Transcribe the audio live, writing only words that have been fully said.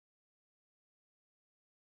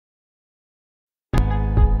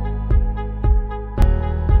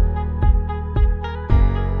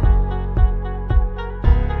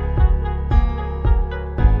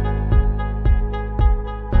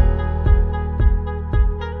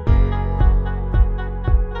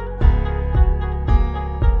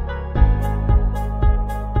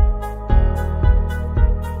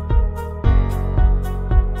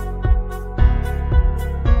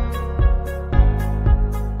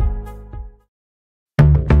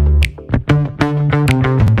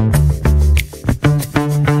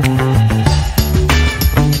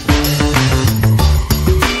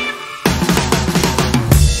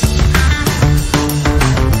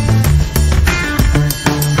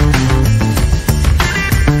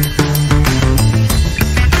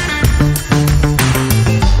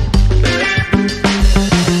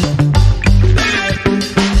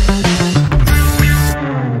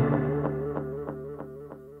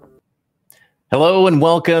Hello and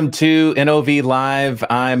welcome to NOV Live.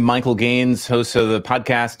 I'm Michael Gaines, host of the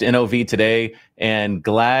podcast NOV Today, and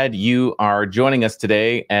glad you are joining us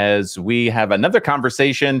today as we have another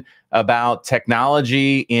conversation about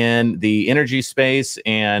technology in the energy space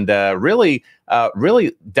and really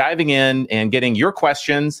diving in and getting your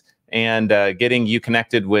questions and getting you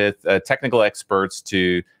connected with technical experts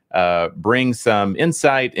to bring some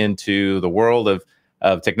insight into the world of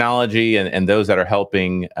technology and those that are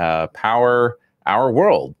helping power our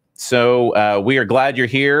world. So we are glad you're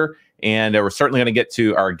here, and we're certainly going to get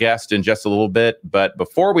to our guest in just a little bit. But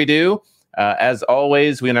before we do, as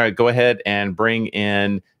always, we're going to go ahead and bring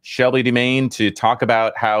in Shelby DeMaine to talk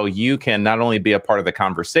about how you can not only be a part of the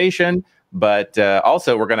conversation, but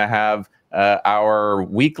also we're going to have our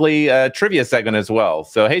weekly trivia segment as well.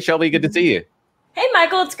 So, hey, Shelby, good to see you. Hey,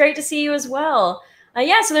 Michael, it's great to see you as well.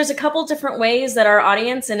 So there's a couple different ways that our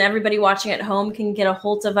audience and everybody watching at home can get a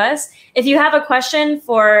hold of us. If you have a question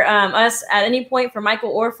for us at any point, for Michael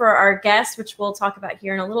or for our guest, which we'll talk about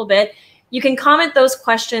here in a little bit, you can comment those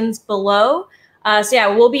questions below.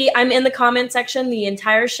 I'm in the comment section the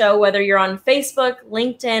entire show, whether you're on Facebook,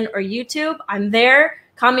 LinkedIn, or YouTube. I'm there.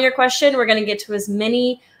 Comment your question. We're going to get to as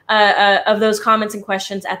many of those comments and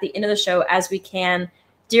questions at the end of the show as we can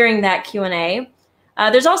during that Q&A.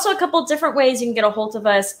 There's also a couple different ways you can get a hold of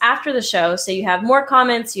us after the show. So you have more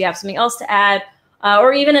comments, you have something else to add,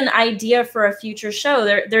 or even an idea for a future show.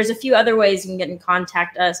 There's a few other ways you can get in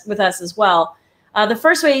contact with us as well. The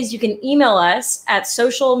first way is you can email us at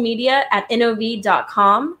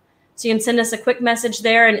socialmedia@nov.com. So you can send us a quick message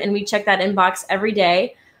there, and we check that inbox every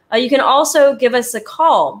day. You can also give us a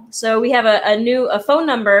call. So we have a phone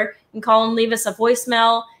number. You can call and leave us a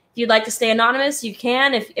voicemail. If you'd like to stay anonymous, you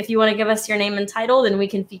can. If you want to give us your name and title, then we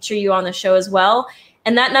can feature you on the show as well.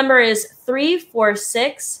 And that number is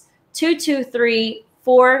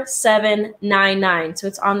 346-223-4799. So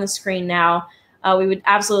it's on the screen now. We would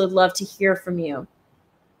absolutely love to hear from you.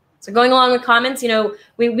 So going along with comments,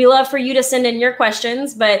 we love for you to send in your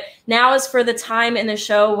questions, but now is for the time in the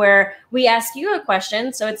show where we ask you a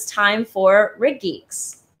question. So it's time for Rig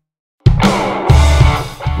Geeks.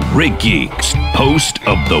 Rig Geeks, host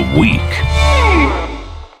of the week.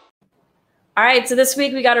 All right, so this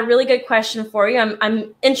week we got a really good question for you.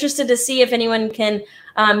 I'm interested to see if anyone can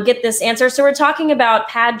get this answer. So we're talking about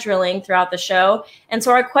pad drilling throughout the show. And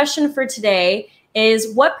so our question for today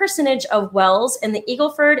is, what percentage of wells in the Eagle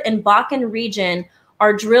Ford and Bakken region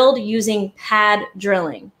are drilled using pad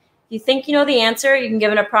drilling? If you think you know the answer, you can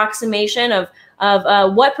give an approximation of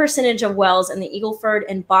what percentage of wells in the Eagle Ford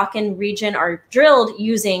and Bakken region are drilled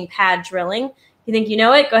using pad drilling. If you think you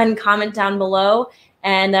know it, go ahead and comment down below.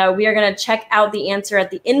 And we are going to check out the answer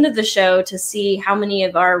at the end of the show to see how many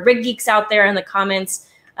of our Rig Geeks out there in the comments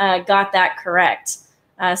got that correct.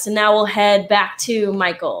 So now we'll head back to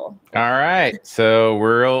Michael. All right. So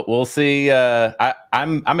we'll see.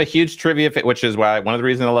 I'm a huge trivia fan, which is why one of the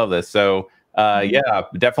reasons I love this. So yeah,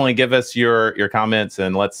 definitely give us your comments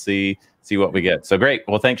and let's see what we get. So great.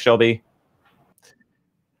 Well, thanks, Shelby.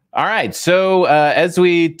 All right. So as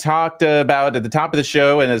we talked about at the top of the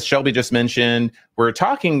show, and as Shelby just mentioned, we're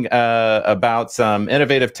talking about some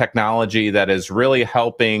innovative technology that is really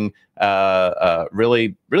helping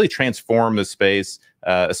really transform the space,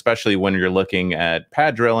 especially when you're looking at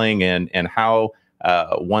pad drilling and how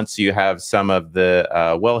once you have some of the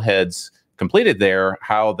wellheads completed there,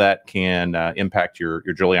 how that can impact your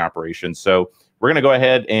drilling operations. So we're going to go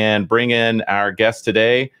ahead and bring in our guest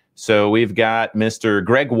today. So we've got Mr.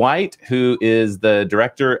 Greg White, who is the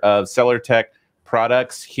director of Cellar Tech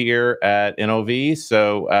products here at NOV.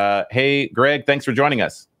 So, hey, Greg, thanks for joining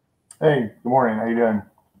us. Hey, good morning. How you doing?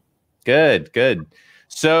 Good.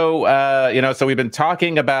 So, so we've been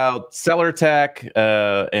talking about Cellar Tech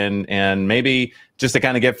and maybe just to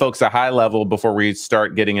kind of give folks a high level before we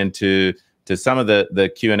start getting into some of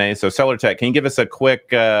the Q&A. So Cellar Tech, can you give us a quick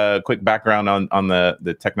background on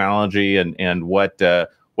the technology and what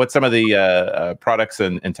some of the products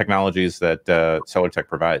and technologies that Cellar Tech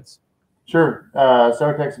provides? Sure.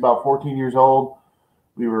 Cellar Tech's about 14 years old.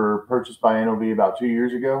 We were purchased by NOV about 2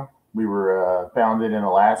 years ago. We were founded in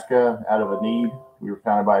Alaska out of a need. We were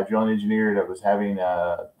founded by a drilling engineer that was having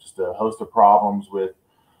just a host of problems with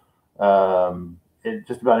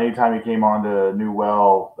just about any time he came onto a new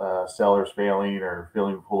well, cellars failing or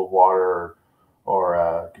filling full of water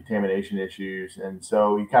or contamination issues. And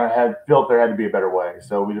so he kind of felt there had to be a better way.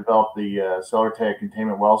 So we developed the Cellar Tech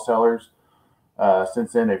containment well cellars.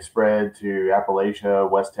 Since then, they've spread to Appalachia,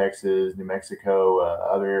 West Texas, New Mexico,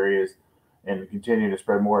 other areas, and continue to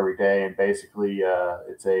spread more every day. And basically,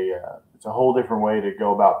 it's a whole different way to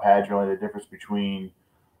go about pad drilling. The difference between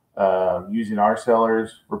using our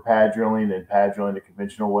cellars for pad drilling and pad drilling the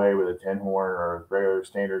conventional way with a 10 horn or a regular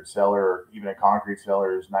standard cellar or even a concrete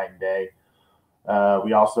cellar is night and day.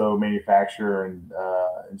 We also manufacture and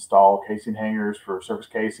install casing hangers for surface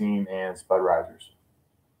casing and spud risers.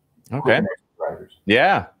 Okay.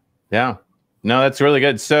 Yeah. Yeah. No, that's really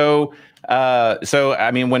good. So,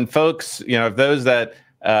 I mean, when folks, if those that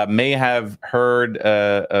may have heard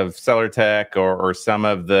of Cellar Tech or some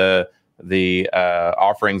of the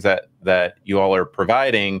offerings that you all are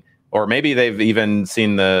providing, or maybe they've even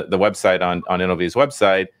seen the website on NOV's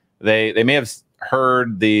website, they may have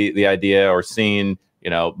heard the idea or seen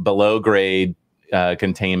below grade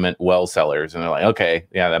containment well cellars, and they're like, okay,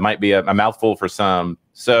 yeah, that might be a mouthful for some.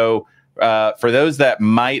 So for those that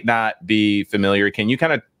might not be familiar, can you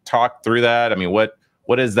kind of talk through that? I mean, what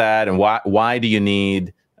is that, and why do you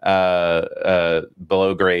need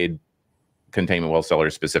below grade containment well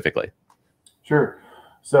cellars specifically? Sure.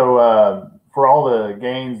 So for all the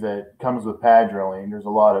gains that comes with pad drilling, there's a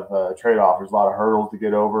lot of trade-off. There's a lot of hurdles to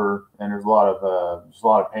get over, and there's a lot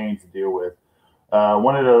of pains to deal with.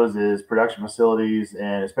 One of those is production facilities,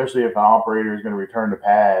 and especially if an operator is going to return to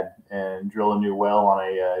pad and drill a new well on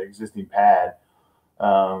a existing pad,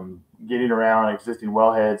 getting around existing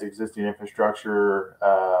wellheads, existing infrastructure,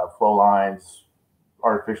 flow lines,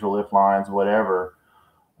 artificial lift lines, whatever,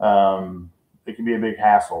 it can be a big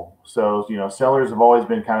hassle. So, cellars have always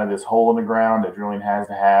been kind of this hole in the ground that drilling has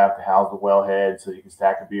to have to house the wellhead, so you can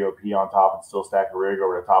stack a BOP on top and still stack a rig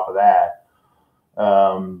over the top of that.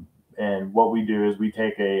 And what we do is we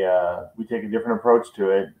take a different approach to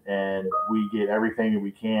it, and we get everything that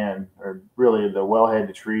we can, or really the wellhead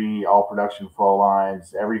to tree, all production flow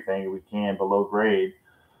lines, everything that we can below grade,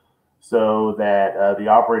 so that the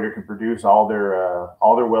operator can produce all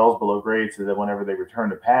their wells below grade, so that whenever they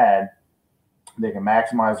return to pad, they can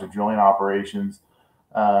maximize their drilling operations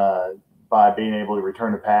by being able to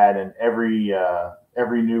return to pad, and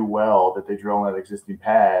every new well that they drill on that existing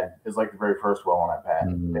pad is like the very first well on that pad.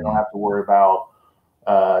 They don't have to worry about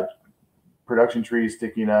production trees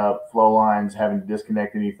sticking up, flow lines having to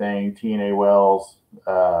disconnect anything, TNA wells,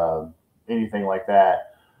 anything like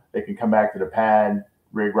that. They can come back to the pad,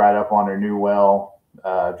 rig right up on their new well,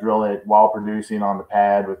 drill it while producing on the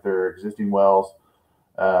pad with their existing wells,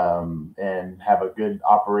 and have a good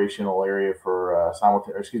operational area for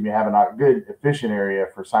have a good efficient area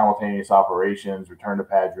for simultaneous operations, return to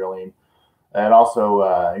pad drilling. It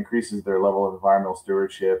also increases their level of environmental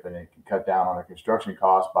stewardship, and it can cut down on their construction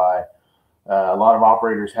costs by a lot of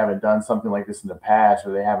operators haven't done something like this in the past,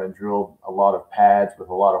 or they haven't drilled a lot of pads with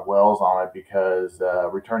a lot of wells on it because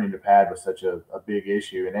returning to pad was such a big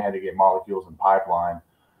issue, and they had to get molecules in pipeline.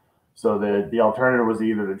 So the alternative was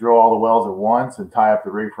either to drill all the wells at once and tie up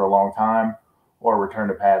the rig for a long time, or return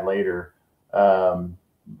to pad later.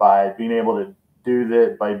 By being able to do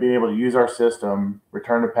that, by being able to use our system,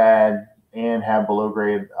 return to pad, and have below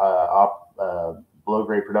grade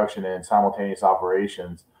production and simultaneous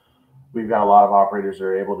operations, we've got a lot of operators that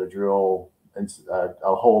are able to drill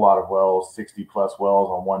a whole lot of wells, 60 plus wells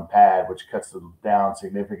on one pad, which cuts them down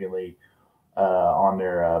significantly on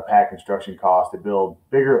their pad construction cost to build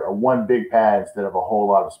one big pad instead of a whole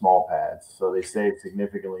lot of small pads. So they save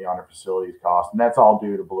significantly on their facilities cost, and that's all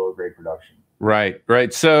due to below grade production. Right.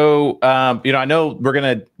 So, I know we're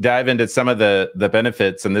going to dive into some of the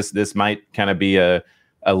benefits, and this might kind of be a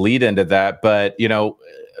lead into that. But,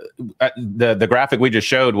 the graphic we just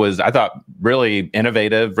showed was, I thought, really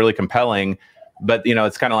innovative, really compelling. But,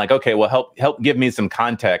 it's kind of like, okay, well, help give me some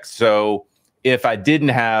context. So if I didn't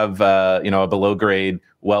have, a below grade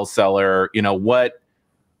well cellar, what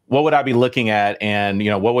would I be looking at? And,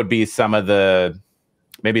 what would be some of the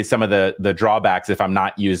drawbacks if I'm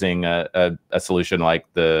not using a solution like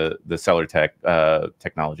the Cellar Tech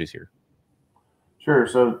technologies here? Sure.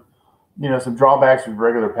 So, some drawbacks with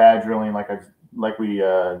regular pad drilling, like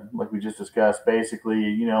we just discussed.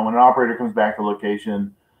 Basically, when an operator comes back to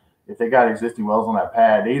location, if they got existing wells on that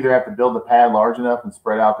pad, they either have to build the pad large enough and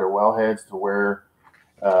spread out their wellheads to where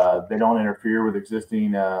they don't interfere with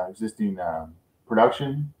existing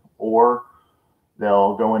production, or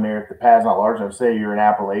they'll go in there if the pad's not large enough. Say you're in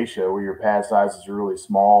Appalachia where your pad sizes are really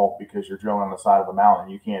small because you're drilling on the side of a mountain.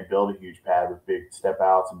 You can't build a huge pad with big step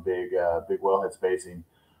outs and big wellhead spacing.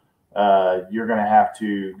 You're going to have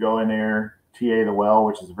to go in there, TA the well,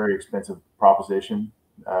 which is a very expensive proposition.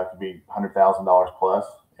 It could be $100,000 plus,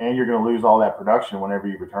 and you're going to lose all that production whenever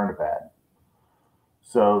you return to pad.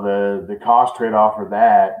 So the cost trade-off for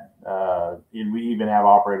that, and we even have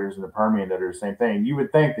operators in the Permian that are the same thing. You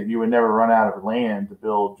would think that you would never run out of land to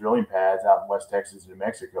build drilling pads out in West Texas and New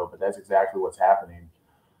Mexico, but that's exactly what's happening.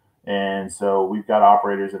 And so we've got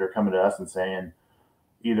operators that are coming to us and saying,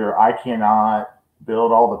 either I cannot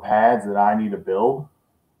build all the pads that I need to build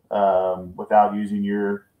without using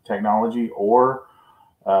your technology, or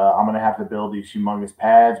I'm going to have to build these humongous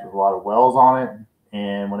pads with a lot of wells on it.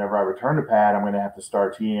 And whenever I return the pad, I'm going to have to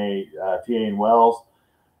start TAing wells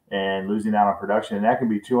and losing out on production. And that can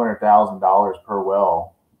be $200,000 per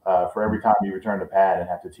well for every time you return the pad and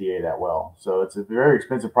have to TA that well. So it's a very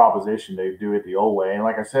expensive proposition to do it the old way. And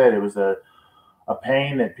like I said, it was a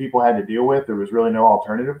pain that people had to deal with. There was really no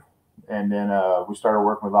alternative. And then we started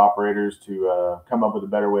working with operators to come up with a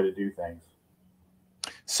better way to do things.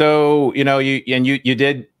 So, you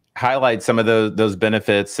did highlight some of those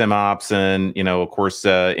benefits, SimOps, and, of course,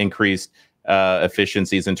 increased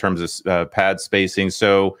efficiencies in terms of pad spacing.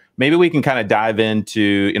 So maybe we can kind of dive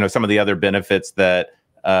into, some of the other benefits that,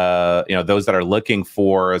 those that are looking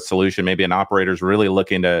for a solution, maybe an operator's really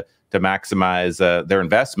looking to maximize their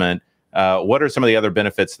investment. What are some of the other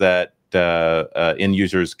benefits that end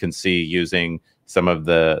users can see using some of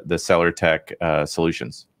the Cellar Tech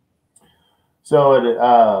solutions?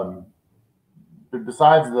 So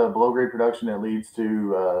besides the below grade production, that leads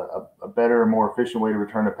to a better, more efficient way to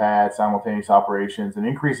return a pad, simultaneous operations, and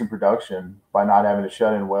increase in production by not having to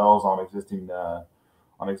shut in wells on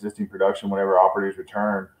existing production whenever operators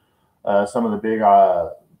return. Some of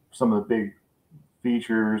the big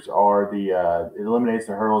features are it eliminates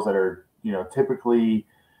the hurdles that are typically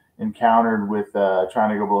encountered with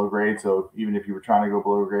trying to go below grade. So even if you were trying to go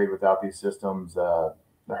below grade without these systems,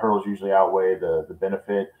 the hurdles usually outweigh the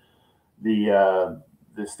benefit. The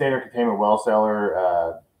standard containment well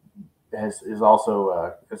cellar is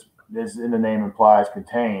also, as in the name implies,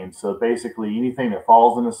 contained. So basically anything that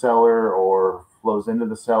falls in the cellar or flows into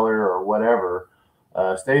the cellar or whatever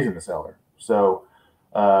stays in the cellar. So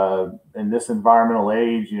in this environmental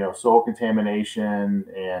age, soil contamination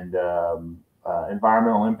and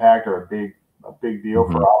environmental impact are a big deal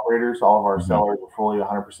for operators. All of our cellars are fully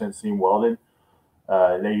 100% seam welded.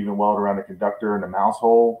 They even weld around a conductor and a mouse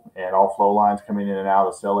hole, and all flow lines coming in and out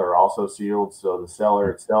of the cellar are also sealed. So the cellar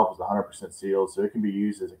itself is 100% sealed, so it can be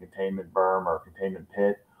used as a containment berm or a containment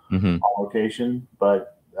pit on location.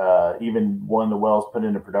 But even when the well's put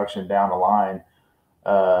into production down the line,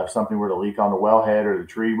 if something were to leak on the wellhead or the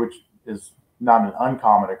tree, which is not an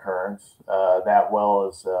uncommon occurrence, that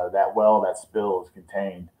spill is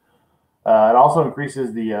contained. It also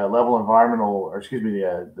increases the level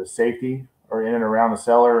the safety or in and around the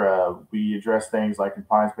cellar. We address things like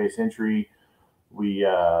confined space entry. We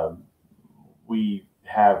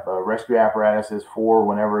have rescue apparatuses for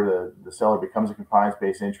whenever the cellar becomes a confined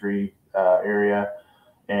space entry area,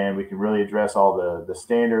 and we can really address all the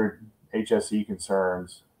standard HSE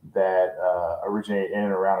concerns that originate in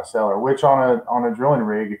and around a cellar. Which on a drilling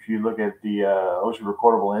rig, if you look at the OSHA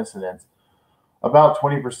recordable incidents, about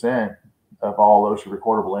 20% of all OSHA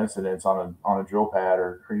recordable incidents on a drill pad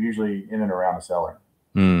are usually in and around a cellar.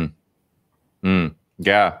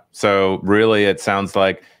 Yeah. So really, it sounds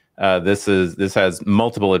like this has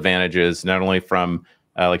multiple advantages, not only from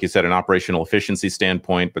like you said, an operational efficiency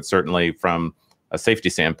standpoint, but certainly from a safety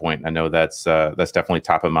standpoint. I know that's definitely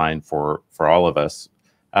top of mind for all of us.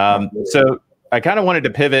 So I kind of wanted to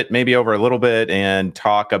pivot maybe over a little bit and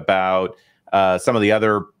talk about some of the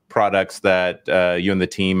other products that you and the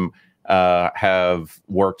team have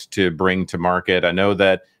worked to bring to market. I know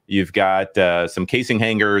that you've got some casing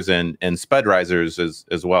hangers and spud risers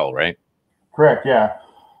as well, right? Correct. Yeah.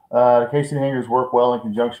 The casing hangers work well in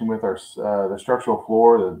conjunction with the structural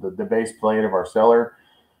floor, the base plate of our cellar.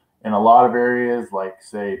 In a lot of areas, like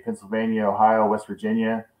say Pennsylvania, Ohio, West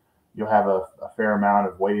Virginia, you'll have a fair amount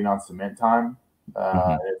of waiting on cement time.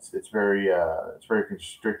 It's very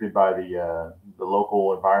constricted by the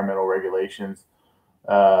local environmental regulations.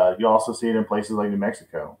 You also see it in places like New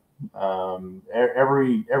Mexico.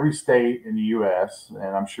 Every state in the U.S.,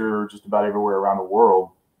 and I'm sure just about everywhere around the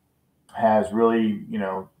world, has really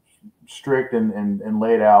strict and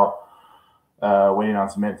laid out waiting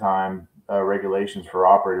on cement time regulations for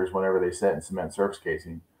operators whenever they set and cement surface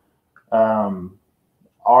casing.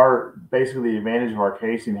 Basically the advantage of our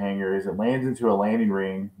casing hanger is it lands into a landing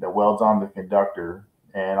ring that welds on the conductor,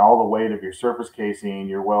 and all the weight of your surface casing,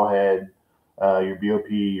 your wellhead, your BOP,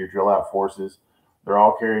 your drill out forces, they're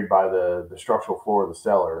all carried by the structural floor of the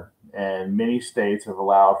cellar. And many states have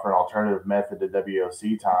allowed for an alternative method to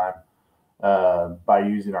WOC time by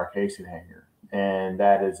using our casing hanger. And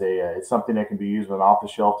that is it's something that can be used with an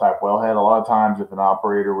off-the-shelf type wellhead. A lot of times if an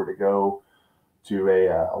operator were to go to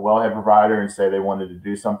a wellhead provider and say they wanted to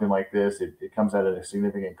do something like this, it comes at a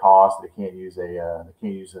significant cost. They can't use a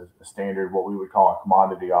standard, what we would call a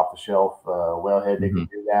commodity off the shelf wellhead. They can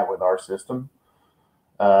do that with our system.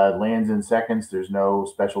 Lands in seconds. There's no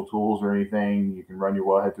special tools or anything. You can run your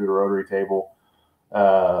wellhead through the rotary table,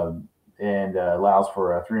 and allows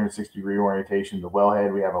for a 360-degree orientation. The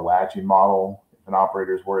wellhead, we have a latching model. If an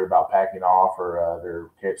operator is worried about packing off or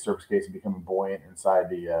their surface casing becoming buoyant inside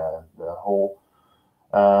the hole.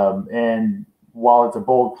 And while it's a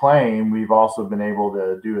bold claim, we've also been able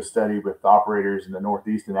to do a study with operators in the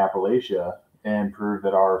Northeast and Appalachia and prove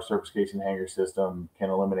that our surface casing hanger system can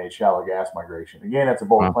eliminate shallow gas migration. Again, it's a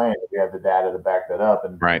bold claim, but we have the data to back that up.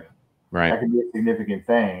 And right. That can be a significant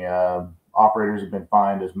thing. Operators have been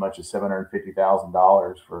fined as much as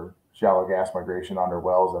 $750,000 for shallow gas migration on their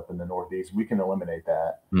wells up in the Northeast. We can eliminate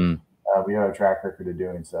that. We have a track record of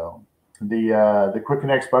doing so. The Quick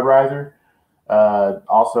Connect Spud Riser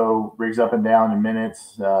also rigs up and down in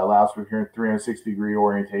minutes, allows for 360-degree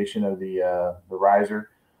orientation of the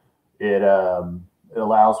riser. It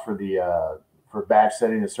allows for batch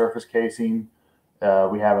setting the surface casing.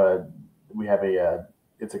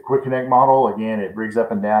 It's a quick connect model. Again, it rigs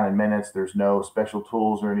up and down in minutes. There's no special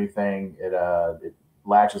tools or anything. It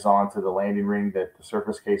latches onto the landing ring that the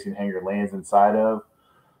surface casing hanger lands inside of.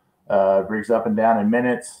 Rigs up and down in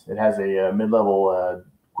minutes. It has a mid-level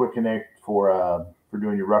quick connect for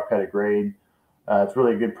doing your rough cut at grade. It's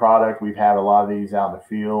really a good product. We've had a lot of these out in the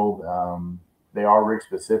field. They are rig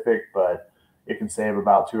specific, but it can save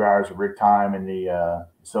about 2 hours of rig time.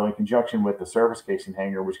 So in conjunction with the surface casing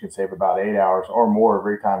hanger, which can save about 8 hours or more of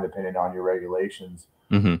rig time, depending on your regulations,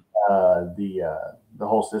 the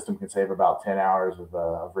whole system can save about 10 hours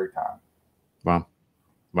of rig time.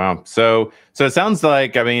 Wow. So it sounds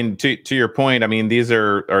like, I mean, to your point, I mean, these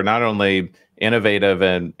are not only innovative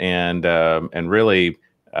and really,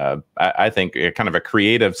 I think kind of a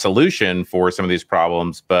creative solution for some of these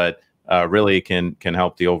problems, but really can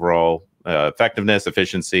help the overall effectiveness,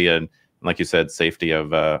 efficiency, and like you said, safety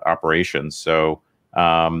of operations. So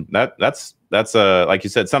that's like you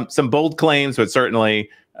said, some bold claims, but certainly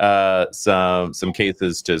some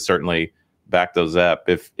cases to certainly back those up.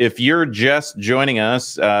 If you're just joining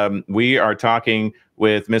us, we are talking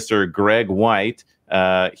with Mr. Greg White.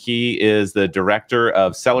 He is the director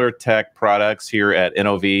of Cellar Tech products here at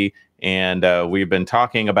NOV, and we've been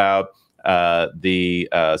talking about the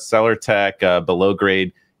Cellar Tech below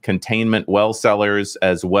grade containment well cellars,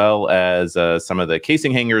 as well as some of the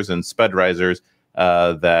casing hangers and spud risers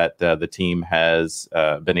that the team has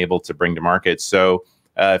been able to bring to market. So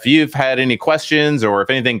if you've had any questions, or if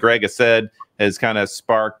anything Greg has said has kind of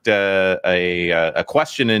sparked a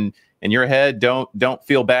question in your head, don't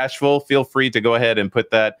feel bashful. Feel free to go ahead and put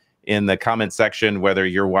that in the comment section, whether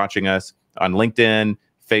you're watching us on LinkedIn,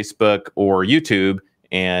 Facebook, or YouTube,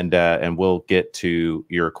 and we'll get to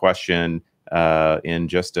your question in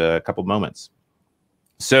just a couple moments.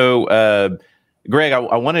 So, Greg,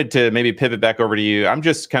 I wanted to maybe pivot back over to you. I'm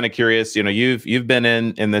just kind of curious. You know, you've been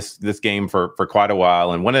in this game for quite a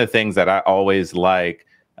while, and one of the things that I always like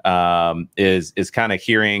is kind of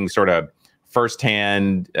hearing sort of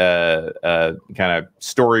firsthand kind of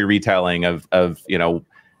story retelling of you know,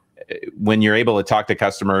 when you're able to talk to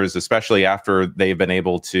customers, especially after they've been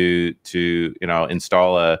able to you know,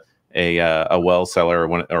 install a well cellar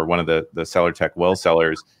or one of the Cellar Tech well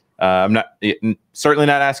cellars. I'm certainly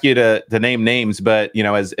not asking you to name names, but you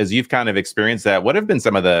know, as you've kind of experienced that, what's been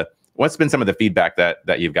some of the feedback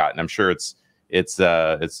that you've gotten? I'm sure it's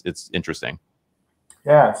interesting.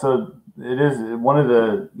 Yeah, so it is one of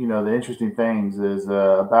the interesting things is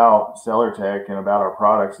about Cellar Tech and about our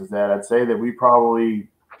products is that I'd say that we probably,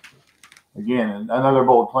 again, another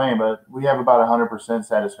bold claim, but we have about 100%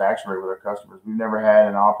 satisfaction rate with our customers. We've never had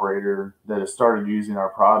an operator that has started using our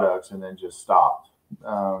products and then just stopped.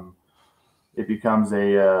 It becomes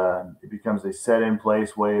a set in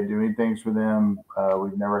place way of doing things for them.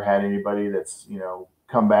 We've never had anybody that's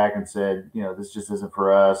come back and said this just isn't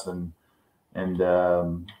for us and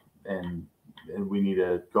we need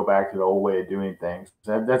to go back to the old way of doing things.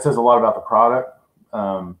 That says a lot about the product.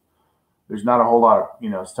 There's not a whole lot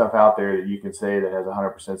of stuff out there that you can say that has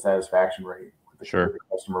 100% satisfaction rate with the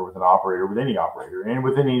customer, with an operator, with any operator, and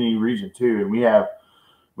within any region too. And we have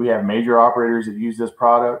major operators that use this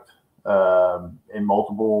product in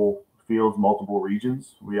multiple fields, multiple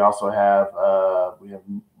regions. We also have a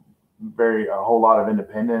whole lot of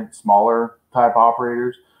independent, smaller type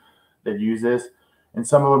operators that use this, and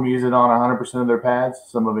some of them use it on 100% of their pads.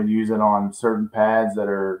 Some of them use it on certain pads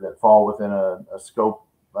that fall within a scope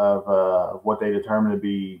of what they determine to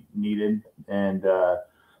be needed, and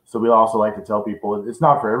So we also like to tell people it's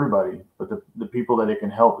not for everybody, but the people that it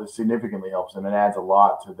can help, it significantly helps them. It adds a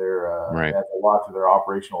lot to their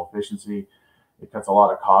operational efficiency. It cuts a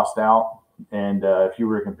lot of cost out. And if you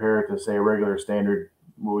were to compare it to, say, a regular standard,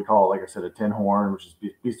 what we call it, like I said, a tin horn, which is a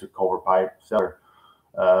piece of culvert pipe cellar,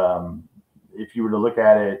 if you were to look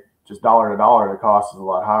at it just dollar to dollar, the cost is a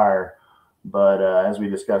lot higher. But as we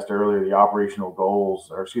discussed earlier, the operational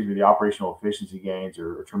efficiency gains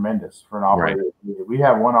are tremendous for an operator. Right. We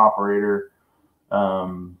have one operator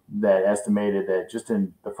that estimated that just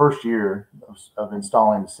in the first year of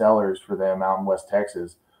installing the cellars for them out in West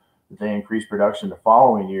Texas, that they increased production the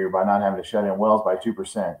following year by not having to shut in wells by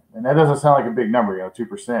 2%. And that doesn't sound like a big number,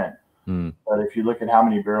 2%. But if you look at how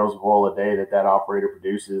many barrels of oil a day that operator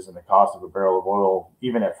produces and the cost of a barrel of oil,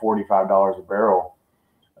 even at $45 a barrel,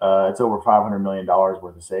 it's over $500 million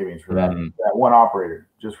worth of savings for that one operator,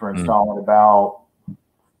 just for installing about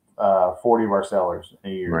 40 of our cellars a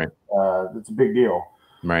year. Right. It's a big deal.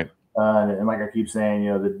 Right. And like I keep saying,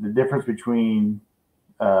 the difference between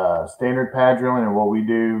standard pad drilling and what we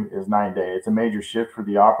do is night and day. It's a major shift for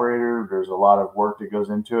the operator. There's a lot of work that goes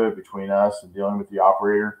into it between us and dealing with the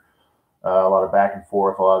operator. A lot of back and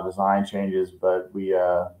forth, a lot of design changes, but we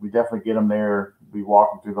definitely get them there. We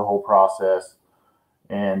walk them through the whole process.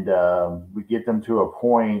 And we get them to a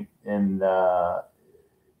point in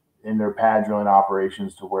their pad drilling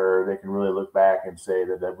operations to where they can really look back and say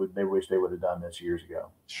that they wish they would have done this years ago.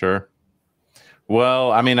 Sure.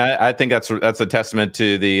 Well, I mean, I think that's a testament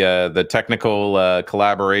to the technical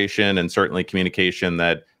collaboration and certainly communication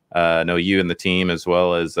that I know you and the team, as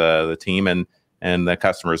well as the team and the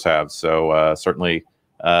customers have. So certainly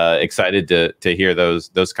excited to hear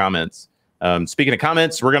those comments. Speaking of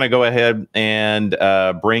comments, we're going to go ahead and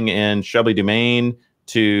bring in Shelby Dumaine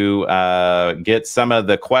to get some of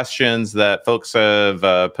the questions that folks have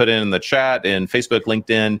put in the chat in Facebook,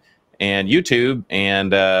 LinkedIn, and YouTube, and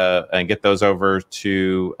get those over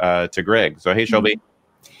to Greg. So, hey, Shelby.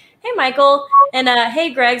 Hey, Michael. And hey,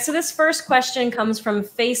 Greg. So this first question comes from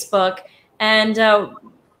Facebook, and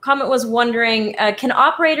comment was wondering, can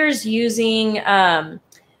operators using can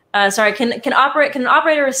an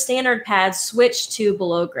operator with standard pads switch to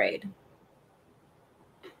below grade?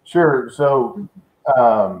 Sure. So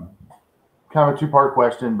kind of a two-part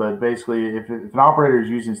question, but basically if an operator is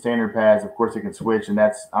using standard pads, of course they can switch, and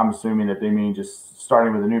I'm assuming that they mean just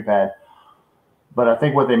starting with a new pad. But I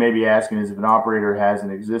think what they may be asking is if an operator has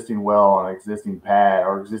an existing well on an existing pad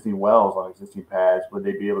or existing wells on existing pads, would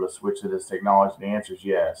they be able to switch to this technology? The answer is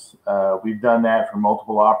yes. We've done that for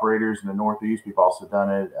multiple operators in the Northeast. We've also done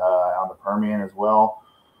it on the Permian as well,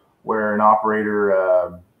 where an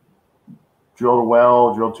operator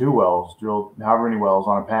drilled two wells, drilled however many wells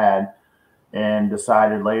on a pad, and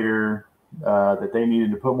decided later that they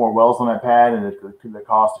needed to put more wells on that pad, and that the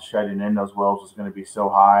cost of shutting in those wells was going to be so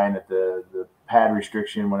high, and that the pad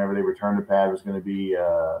restriction whenever they returned the pad was going to be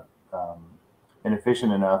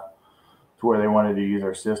inefficient enough to where they wanted to use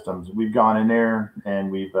our systems. We've gone in there and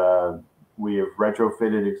we have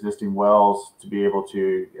retrofitted existing wells to be able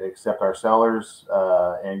to accept our cellars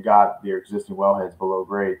and got their existing wellheads below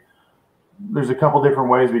grade. There's a couple different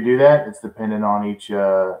ways we do that. It's dependent on each.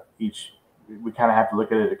 We kind of have to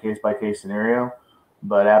look at it a case-by-case scenario,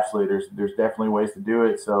 but absolutely, there's definitely ways to do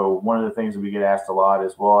it. So one of the things that we get asked a lot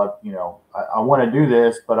is, well, I want to do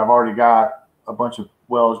this, but I've already got a bunch of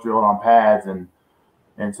wells drilled on pads, and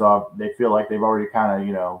so they feel like they've already kind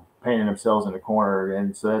of, painted themselves in a corner.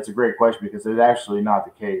 And so that's a great question, because it's actually not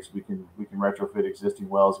the case. We can retrofit existing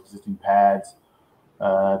wells, existing pads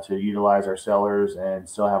to utilize our cellars and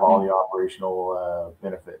still have all the operational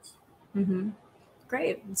benefits. Mm-hmm.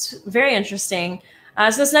 Great. It's very interesting.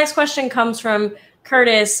 So this next question comes from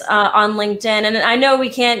Curtis on LinkedIn. And I know we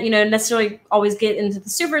can't, necessarily always get into the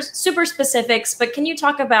super specifics, but can you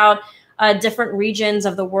talk about different regions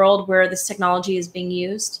of the world where this technology is being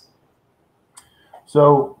used?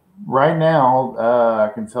 So right now,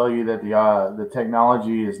 I can tell you that the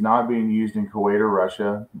technology is not being used in Kuwait or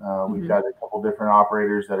Russia. We've got a couple different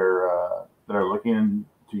operators that are looking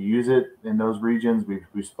to use it in those regions.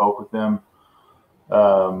 We spoke with them.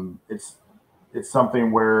 It's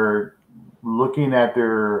something where looking at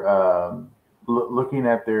their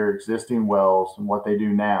existing wells and what they do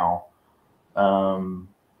now,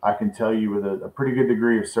 I can tell you with a pretty good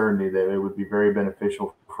degree of certainty that it would be very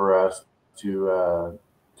beneficial for us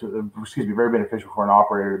very beneficial for an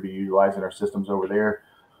operator to be utilizing our systems over there.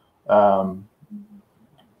 Don't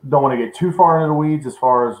want to get too far into the weeds as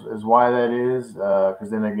far as why that is, because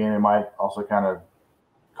then again, it might also kind of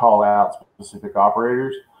call out specific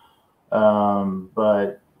operators.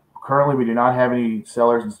 But Currently, we do not have any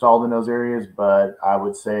cellars installed in those areas, but I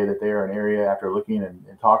would say that they are an area, after looking and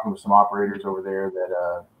talking with some operators over there,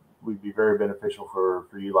 that would be very beneficial for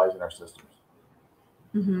utilizing our systems.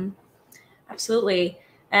 Mm-hmm. Absolutely.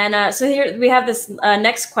 And so here we have this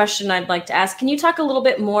next question I'd like to ask. Can you talk a little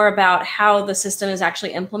bit more about how the system is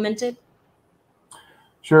actually implemented?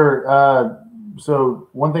 Sure. So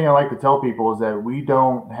one thing I like to tell people is that we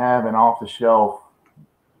don't have an off-the-shelf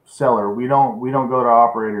seller. We don't go to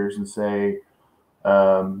operators and say,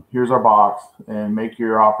 here's our box and make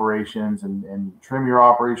your operations and trim your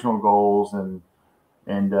operational goals and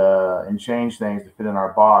change things to fit in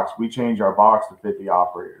our box. We change our box to fit the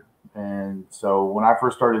operator. And so when I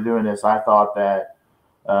first started doing this, I thought that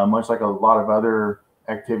much like a lot of other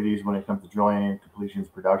activities when it comes to drilling and completions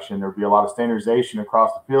production, there'd be a lot of standardization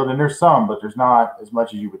across the field, and there's some, but there's not as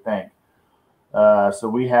much as you would think. So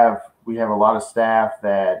we have a lot of staff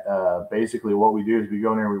that basically what we do is we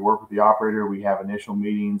go in there and we work with the operator. We have initial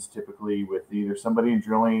meetings typically with either somebody in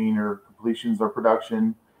drilling or completions or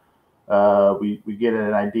production. We get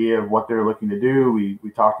an idea of what they're looking to do. We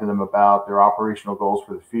talk to them about their operational goals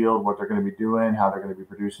for the field, what they're going to be doing, how they're going to be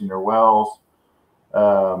producing their wells,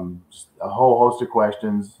 just a whole host of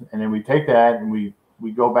questions. And then we take that and we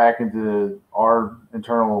go back into our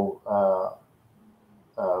internal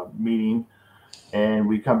meeting, and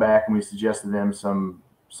we come back and we suggest to them some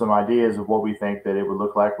ideas of what we think that it would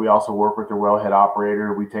look like. We also work with the wellhead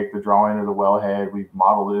operator. We take the drawing of the wellhead, we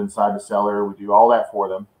model it inside the cellar, we do all that for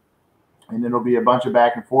them. And then there'll be a bunch of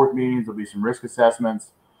back and forth meetings. There'll be some risk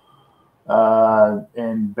assessments.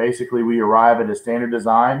 And basically we arrive at a standard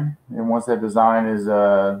design. And once that design is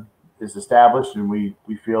established and we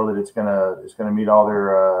feel that it's gonna meet all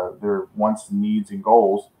their wants, needs, and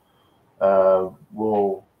goals,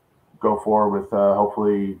 we'll go forward with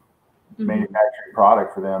hopefully manufacturing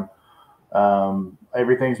product for them.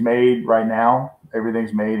 Everything's made right now.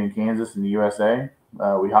 Everything's made in Kansas and the USA.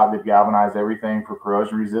 We hot dip galvanize everything for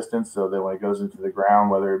corrosion resistance, so that when it goes into the ground,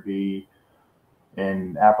 whether it be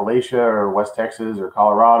in Appalachia or West Texas or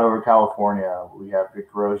Colorado or California, we have good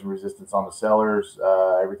corrosion resistance on the cellars.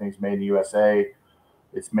 Everything's made in the USA.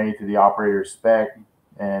 It's made to the operator's spec.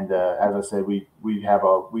 And as I said, we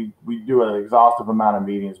do an exhaustive amount of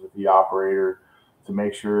meetings with the operator to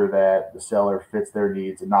make sure that the seller fits their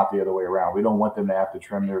needs and not the other way around. We don't want them to have to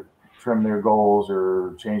trim their goals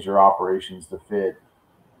or change their operations to fit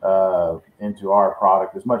into our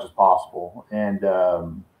product as much as possible. And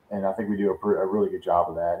I think we do a really good job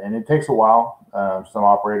of that. And it takes a while. Some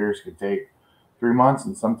operators could take 3 months,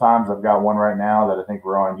 and sometimes I've got one right now that I think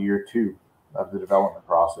we're on year 2 of the development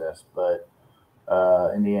process. But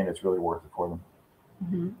in the end, it's really worth it for them.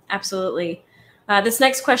 Mm-hmm. Absolutely. This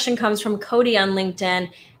next question comes from Cody on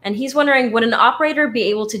LinkedIn, and he's wondering, would an operator be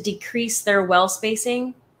able to decrease their well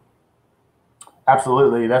spacing?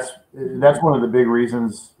 Absolutely. That's one of the big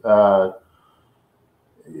reasons. In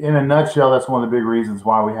a nutshell, that's one of the big reasons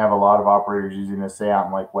why we have a lot of operators using this, say out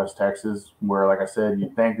in like West Texas, where, like I said,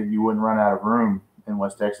 you'd think that you wouldn't run out of room in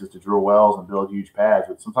West Texas to drill wells and build huge pads,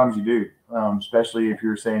 but sometimes you do, especially if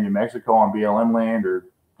you're, say, in New Mexico on BLM land, or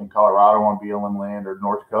in Colorado on BLM land, or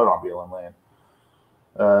North Dakota on BLM land.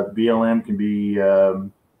 BLM can be,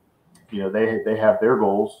 they have their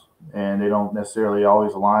goals, and they don't necessarily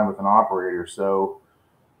always align with an operator. So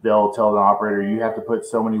they'll tell the operator, you have to put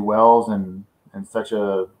so many wells in such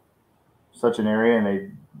an area, and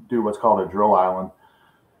they do what's called a drill island.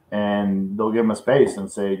 And they'll give them a space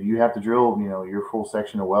and say, you have to drill, your full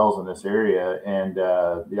section of wells in this area. And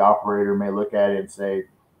the operator may look at it and say,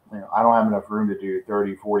 I don't have enough room to do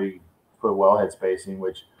 30, 40 foot wellhead spacing,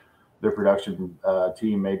 which their production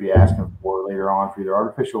team may be asking for later on for either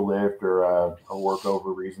artificial lift or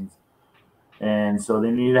workover reasons. And so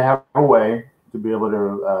they need to have a way to be able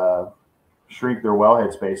to shrink their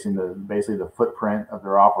wellhead spacing to basically the footprint of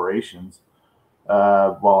their operations,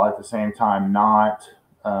 while at the same time not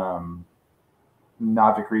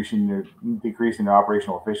decreasing their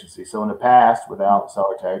operational efficiency. So in the past, without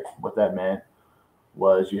Cellar Tech, what that meant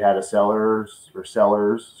was you had sellers,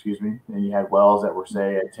 and you had wells that were,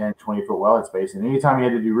 say, at 10, 20 foot wellhead spacing. Anytime you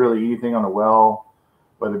had to do really anything on a well,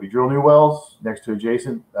 whether it be drill new wells next to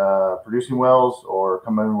adjacent producing wells, or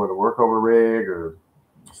come in with a workover rig or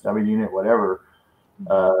stubbing unit, whatever,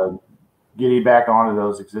 getting back onto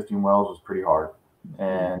those existing wells was pretty hard.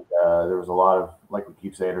 And there was a lot of, like we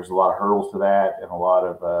keep saying, there's a lot of hurdles to that, and a lot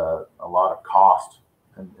of cost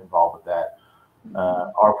involved with that.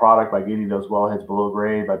 Our product, by getting those wellheads below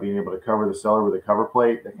grade, by being able to cover the cellar with a cover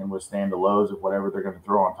plate that can withstand the loads of whatever they're going to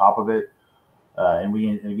throw on top of it, And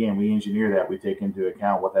again, we engineer that. We take into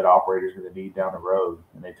account what that operator is going to need down the road,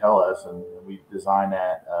 and they tell us, and we design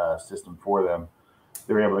that system for them.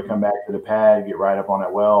 They're able to come back to the pad, get right up on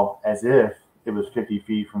that well, as if it was 50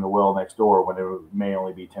 feet from the well next door, when it may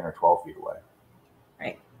only be 10 or 12 feet away.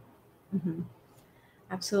 Right. Mm-hmm.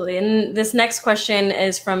 Absolutely. And this next question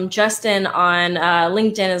is from Justin on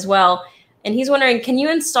LinkedIn as well. And he's wondering, can you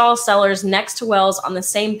install cellars next to wells on the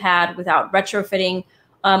same pad without retrofitting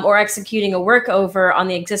or executing a workover on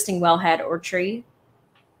the existing wellhead or tree?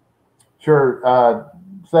 Sure.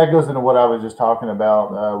 So that goes into what I was just talking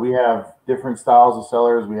about. We have different styles of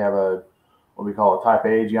cellars. We have what we call a type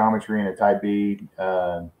A geometry and a type B.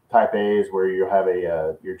 Type A is where you have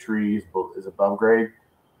your trees is above grade.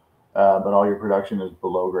 But all your production is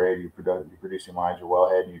below grade. You're producing lines, your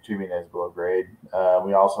wellhead, and your tubing is below grade.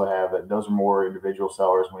 We also have, those are more individual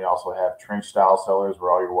cellars. And we also have trench style cellars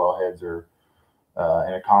where all your wellheads are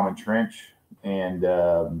in a common trench. And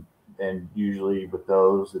usually with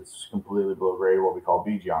those, it's completely below grade, what we call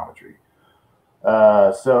B geometry.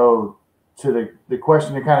 So to the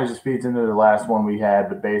question, it kind of just feeds into the last one we had,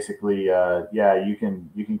 but basically, yeah, you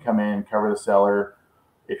can come in, cover the cellar.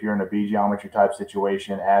 If you're in a B geometry type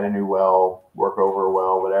situation, add a new well, work over a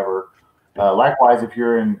well, whatever. Likewise, if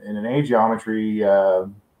you're in an A geometry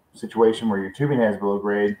situation where your tubing head is below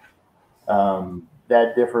grade,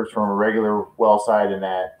 that differs from a regular well site in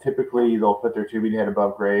that typically they'll put their tubing head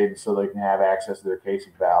above grade so they can have access to their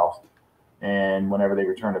casing valves. And whenever they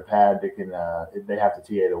return to pad, they have to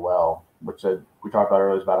TA the well, which we talked about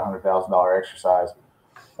earlier is about $100,000 exercise.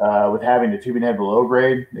 With having the tubing head below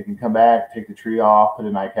grade, they can come back, take the tree off, put a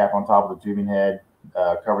nightcap on top of the tubing head,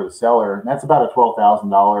 cover the cellar. And that's about a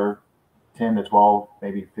 $12,000, 10 to 12,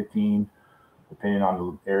 maybe 15, depending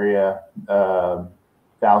on the area,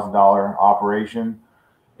 $1,000 operation.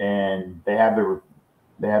 And they have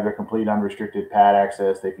their complete unrestricted pad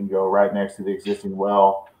access. They can go right next to the existing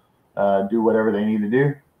well, do whatever they need to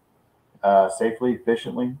do safely,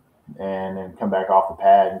 efficiently, and then come back off the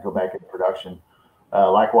pad and go back into production.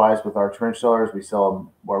 Likewise, with our trench cellars, we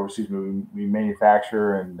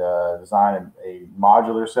manufacture and design a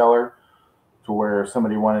modular cellar to where if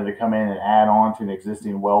somebody wanted to come in and add on to an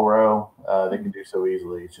existing well row, they can do so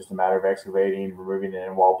easily. It's just a matter of excavating, removing the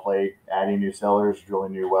in-wall plate, adding new cellars,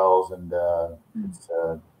 drilling new wells, and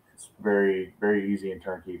it's very, very easy and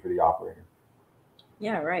turnkey for the operator.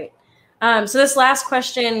 Yeah, right. So this last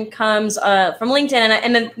question comes from LinkedIn,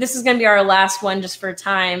 and then this is going to be our last one just for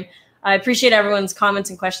time. I appreciate everyone's comments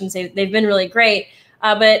and questions. They've been really great.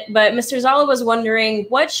 But Mr. Zala was wondering,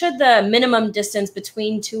 what should the minimum distance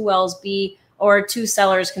between two wells be, or two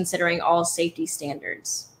cellars, considering all safety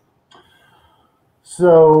standards?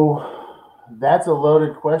 So that's a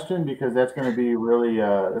loaded question because that's going to be really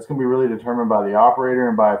determined by the operator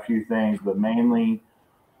and by a few things, but mainly,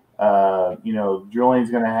 drilling is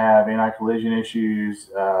going to have anti-collision issues.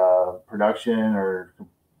 Production or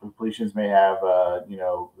completions may have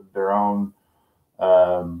their own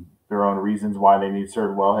reasons why they need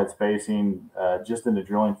certain wellhead spacing just in the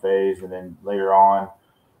drilling phase, and then later on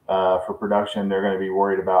for production they're going to be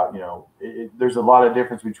worried about there's a lot of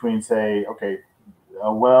difference between, say,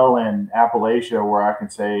 a well in Appalachia where I can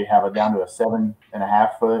say have it down to a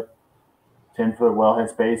 7.5 foot, 10 foot wellhead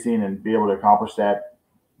spacing and be able to accomplish that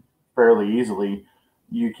fairly easily.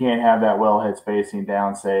 You can't have that wellhead spacing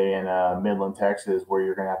down, say, in Midland, Texas, where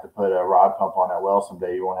you're going to have to put a rod pump on that well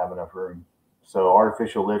someday. You won't have enough room. So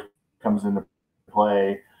artificial lift comes into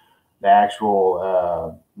play. The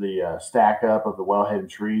actual the stack up of the wellhead and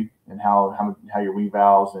tree, and how your wing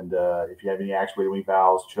valves, and if you have any actuated wing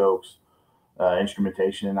valves, chokes,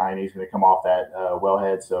 instrumentation and I&E is going to come off that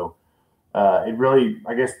wellhead. So it really,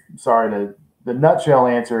 I guess, the nutshell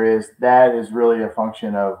answer is that is really a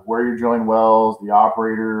function of where you're drilling wells, the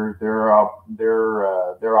operator, their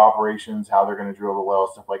operations, how they're going to drill the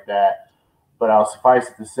wells, stuff like that. But I'll suffice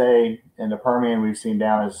it to say, in the Permian, we've seen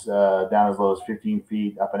down as low as 15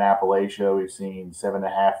 feet. Up in Appalachia, we've seen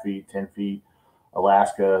 7.5 feet, 10 feet.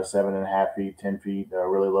 Alaska, 7.5 feet, 10 feet.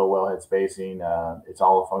 Really low wellhead spacing. It's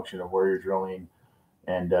all a function of where you're drilling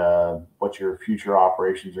and what your future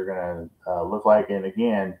operations are going to look like. And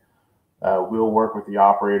again, we'll work with the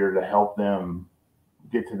operator to help them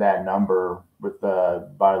get to that number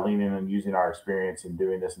by leaning and using our experience in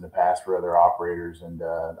doing this in the past for other operators. And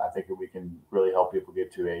I think that we can really help people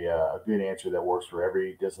get to a good answer that works for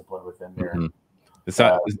every discipline within their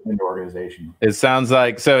within the organization. It sounds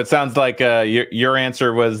like your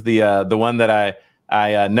answer was the one that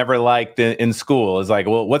I never liked in school. Is like,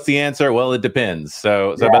 well, what's the answer? Well, it depends.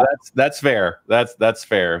 So, but that's fair. That's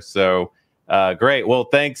fair. So Great. Well,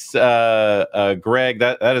 thanks, Greg.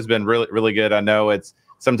 That has been really, really good. I know it's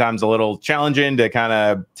sometimes a little challenging to kind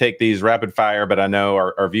of take these rapid fire, but I know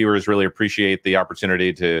our viewers really appreciate the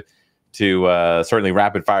opportunity to certainly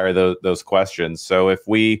rapid fire those questions. So if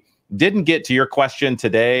we didn't get to your question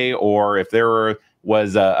today, or if there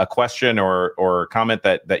was a question or comment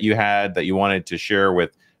that you had that you wanted to share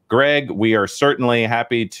with Greg, we are certainly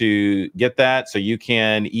happy to get that. So you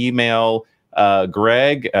can email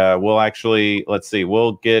Greg. Let's see,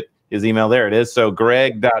 we'll get his email. There it is. So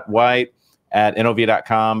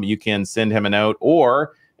greg.white@nov.com. You can send him a note,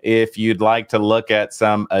 or if you'd like to look at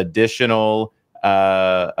some additional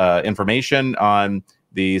information on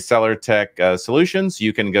the Cellar Tech solutions,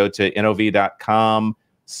 you can go to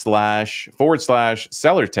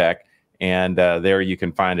nov.com//Cellar Tech. And there you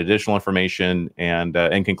can find additional information and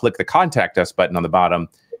can click the contact us button on the bottom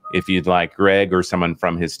if you'd like Greg or someone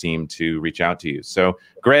from his team to reach out to you. So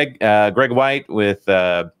Greg White with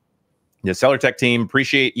the Cellar Tech team,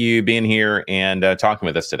 appreciate you being here and talking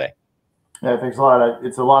with us today. Yeah, thanks a lot.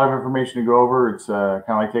 It's a lot of information to go over. It's kind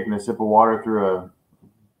of like taking a sip of water through a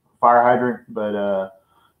fire hydrant, but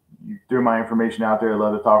you threw my information out there. I'd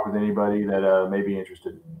love to talk with anybody that may be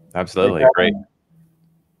interested. Absolutely. Great.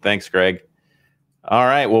 Thanks, Greg. All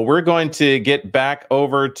right. Well, we're going to get back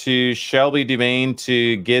over to Shelby Dumaine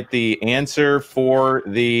to get the answer for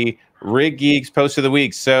the Rig Geeks Post of the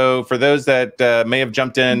Week. So for those that may have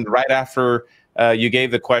jumped in right after you gave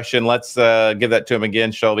the question, let's give that to them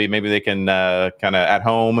again, Shelby. Maybe they can kind of at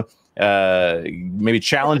home maybe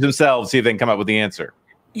challenge themselves, see if they can come up with the answer.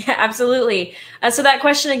 Yeah, absolutely. So that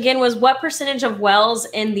question again was, what percentage of wells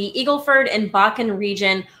in the Eagleford and Bakken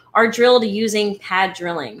region are drilled using pad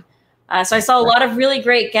drilling? So I saw a lot of really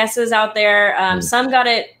great guesses out there. Some got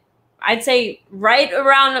it, I'd say, right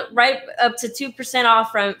up to 2%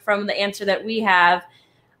 off from the answer that we have,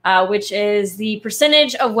 which is the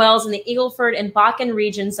percentage of wells in the Eagleford and Bakken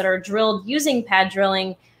regions that are drilled using pad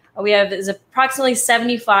drilling. We have is approximately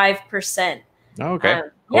 75%. Okay.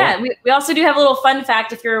 Cool. Yeah, we also do have a little fun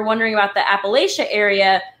fact. If you're wondering about the Appalachia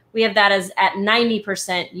area, we have that as at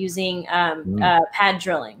 90% using pad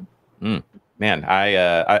drilling. Man,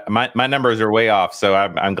 my numbers are way off, so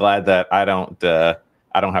I'm glad that I don't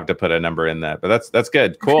have to put a number in that. But that's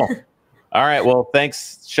good. Cool. All right. Well,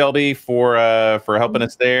 thanks, Shelby, for helping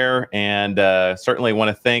us there, and certainly want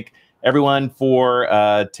to thank everyone for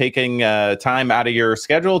taking time out of your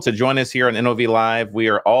schedule to join us here on NOV Live. We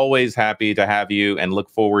are always happy to have you and look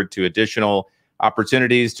forward to additional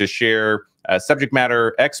opportunities to share subject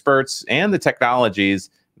matter experts and the technologies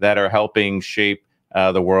that are helping shape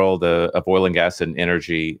the world of oil and gas and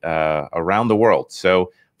energy around the world.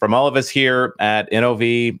 So from all of us here at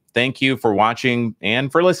NOV, thank you for watching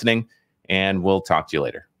and for listening, and we'll talk to you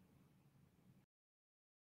later.